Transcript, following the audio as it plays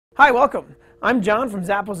Hi, welcome. I'm John from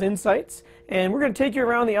Zappos Insights, and we're going to take you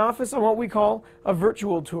around the office on what we call a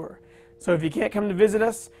virtual tour. So if you can't come to visit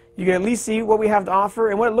us, you can at least see what we have to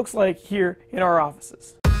offer and what it looks like here in our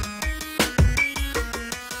offices.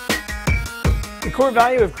 The core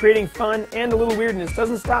value of creating fun and a little weirdness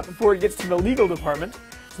doesn't stop before it gets to the legal department,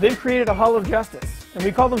 so they've created a Hall of Justice, and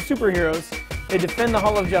we call them superheroes. They defend the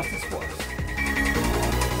Hall of Justice for us.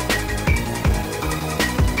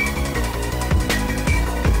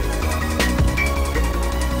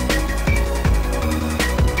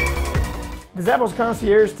 The Zappos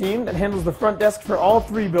Concierge team that handles the front desk for all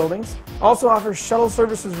three buildings also offers shuttle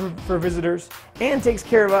services for visitors and takes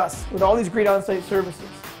care of us with all these great on-site services.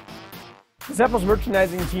 The Zappos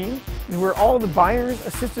merchandising team is where all the buyers,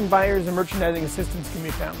 assistant buyers, and merchandising assistants can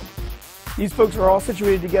be found. These folks are all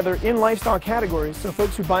situated together in lifestyle categories, so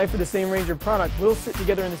folks who buy for the same range of product will sit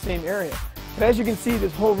together in the same area. But as you can see,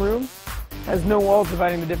 this whole room has no walls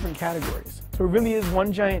dividing the different categories. So it really is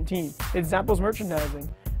one giant team. It's Zappos merchandising,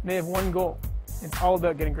 and they have one goal. It's all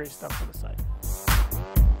about getting great stuff for the site.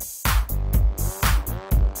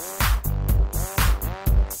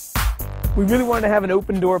 We really wanted to have an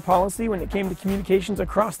open door policy when it came to communications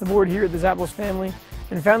across the board here at the Zappos family,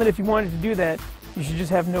 and found that if you wanted to do that, you should just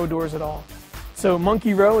have no doors at all. So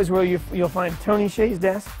Monkey Row is where you'll find Tony Shea's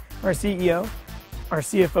desk, our CEO, our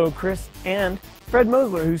CFO Chris, and Fred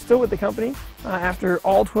Mosler, who's still with the company after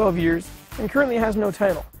all 12 years and currently has no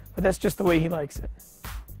title, but that's just the way he likes it.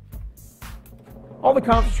 All the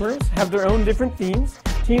conference rooms have their own different themes.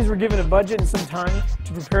 Teams were given a budget and some time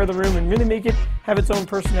to prepare the room and really make it have its own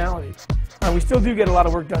personality. We still do get a lot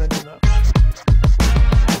of work done in them, though.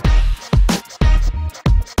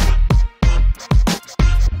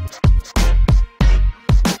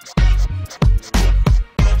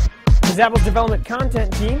 The Zappos Development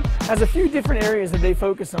Content team has a few different areas that they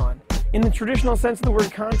focus on. In the traditional sense of the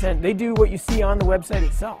word content, they do what you see on the website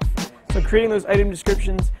itself. So creating those item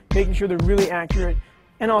descriptions, making sure they're really accurate,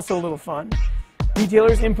 and also a little fun.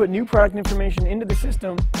 Retailers input new product information into the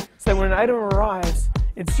system so that when an item arrives,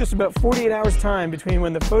 it's just about 48 hours time between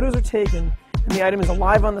when the photos are taken and the item is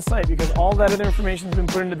alive on the site, because all that other information has been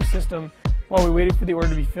put into the system while we waited for the order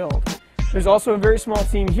to be filled. There's also a very small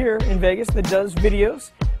team here in Vegas that does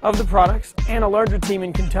videos of the products, and a larger team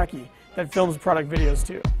in Kentucky that films product videos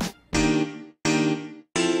too.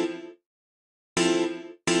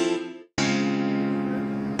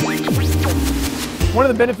 One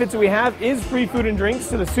of the benefits that we have is free food and drinks,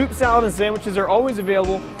 so the soup, salad, and sandwiches are always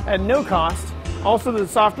available at no cost. Also the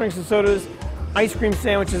soft drinks and sodas, ice cream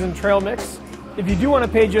sandwiches, and trail mix. If you do want to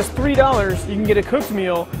pay just $3, you can get a cooked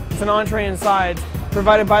meal. It's an entree and sides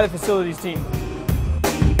provided by the facilities team.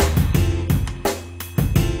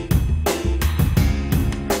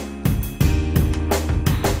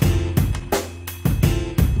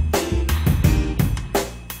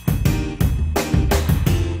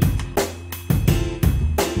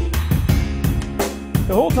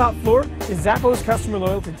 The whole top floor is Zappos Customer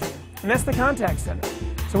Loyalty Team, and that's the contact center.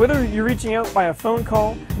 So whether you're reaching out by a phone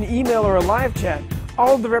call, an email, or a live chat,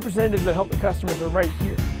 all of the representatives that help the customers are right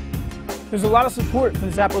here. There's a lot of support for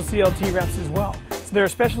the Zappos CLT reps as well. So there are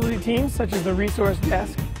specialty teams such as the resource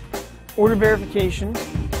desk, order verification,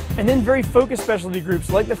 and then very focused specialty groups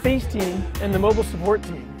like the face team and the mobile support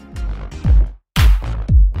team.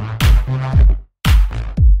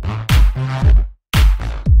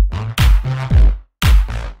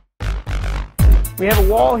 We have a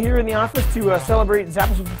wall here in the office to celebrate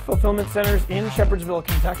Zappos Fulfillment Centers in Shepherdsville,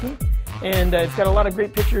 Kentucky, and it's got a lot of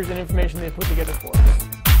great pictures and information they've put together for us.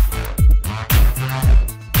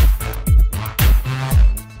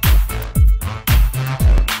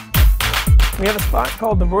 We have a spot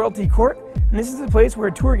called the Royalty Court, and this is a place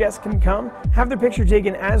where tour guests can come, have their picture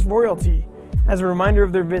taken as royalty, as a reminder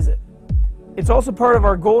of their visit. It's also part of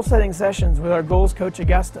our goal-setting sessions with our goals coach,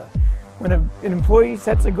 Augusta. When an employee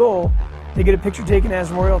sets a goal, they get a picture taken as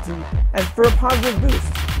royalty and for a positive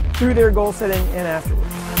boost through their goal setting and afterwards.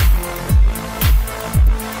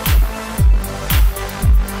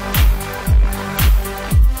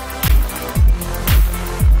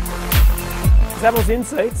 Zappos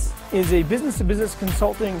Insights is a business-to-business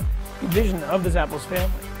consulting division of the Zappos family.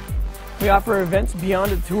 We offer events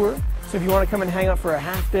beyond a tour, so if you want to come and hang out for a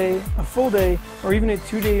half day, a full day, or even a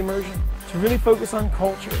 2-day immersion, to really focus on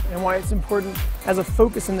culture and why it's important as a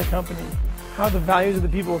focus in the company, how the values of the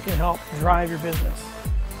people can help drive your business.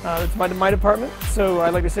 It's my department, so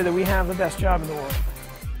I'd like to say that we have the best job in the world.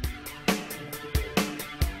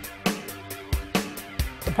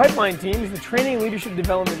 The Pipeline team is the training and leadership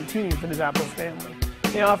development team for the Zappos family.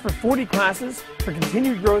 They offer 40 classes for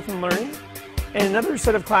continued growth and learning, and another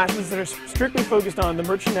set of classes that are strictly focused on the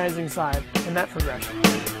merchandising side and that progression.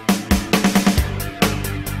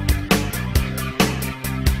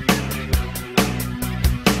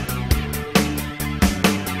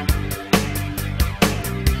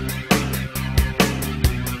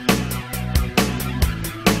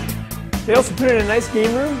 They also put in a nice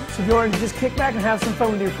game room, so if you want to just kick back and have some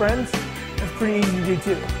fun with your friends, that's pretty easy to do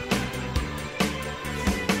too.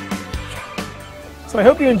 So I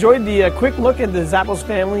hope you enjoyed the quick look at the Zappos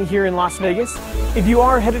family here in Las Vegas. If you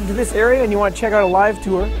are headed to this area and you want to check out a live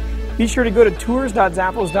tour, be sure to go to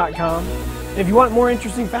tours.zappos.com. And if you want more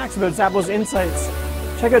interesting facts about Zappos Insights,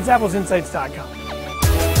 check out zapposinsights.com.